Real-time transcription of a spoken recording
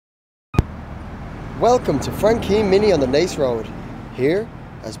Welcome to Frank Keane Mini on the Naas Road. Here,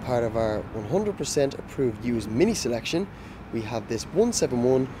 as part of our 100% approved used Mini selection, we have this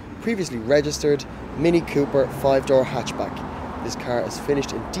 171 previously registered Mini Cooper 5-door hatchback. This car is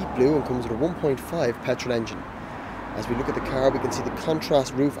finished in deep blue and comes with a 1.5 petrol engine. As we look at the car, we can see the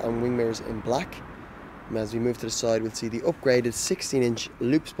contrast roof and wing mirrors in black. And as we move to the side, we'll see the upgraded 16-inch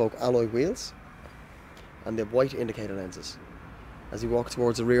loop spoke alloy wheels and the white indicator lenses. As we walk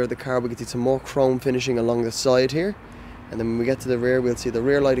towards the rear of the car, we can see some more chrome finishing along the side here. And then when we get to the rear, we'll see the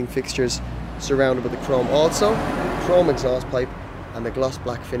rear lighting fixtures surrounded with the chrome also, chrome exhaust pipe and the gloss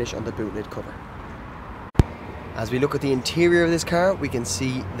black finish on the boot lid cover. As we look at the interior of this car, we can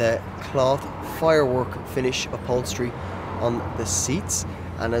see the cloth firework finish upholstery on the seats,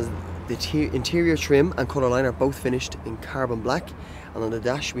 and as the interior trim and colour line are both finished in carbon black, and on the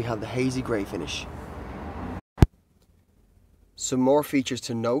dash we have the hazy grey finish. Some more features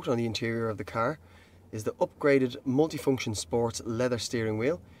to note on the interior of the car is the upgraded multifunction sports leather steering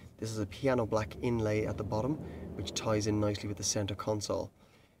wheel. This is a piano black inlay at the bottom, which ties in nicely with the centre console.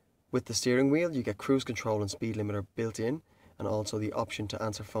 With the steering wheel, you get cruise control and speed limiter built in, and also the option to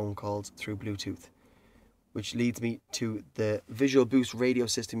answer phone calls through Bluetooth. Which leads me to the visual boost radio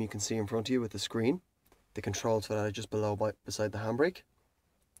system you can see in front of you with the screen. The controls for that are just beside the handbrake.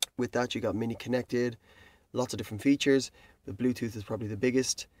 With that, you got Mini connected, lots of different features. The Bluetooth is probably the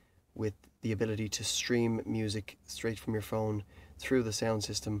biggest, with the ability to stream music straight from your phone through the sound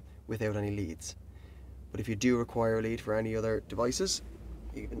system without any leads. But if you do require a lead for any other devices,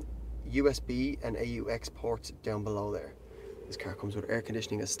 even USB and AUX ports down below there. This car comes with air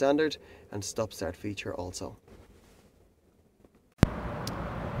conditioning as standard and stop start feature also.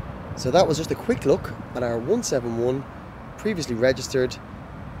 So that was just a quick look at our 171 previously registered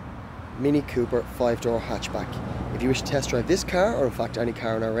Mini Cooper 5-door hatchback. If you wish to test drive this car, or in fact any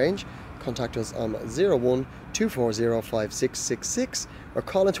car in our range, contact us on 01 240 5666 or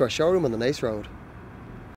call into our showroom on the Naas Road.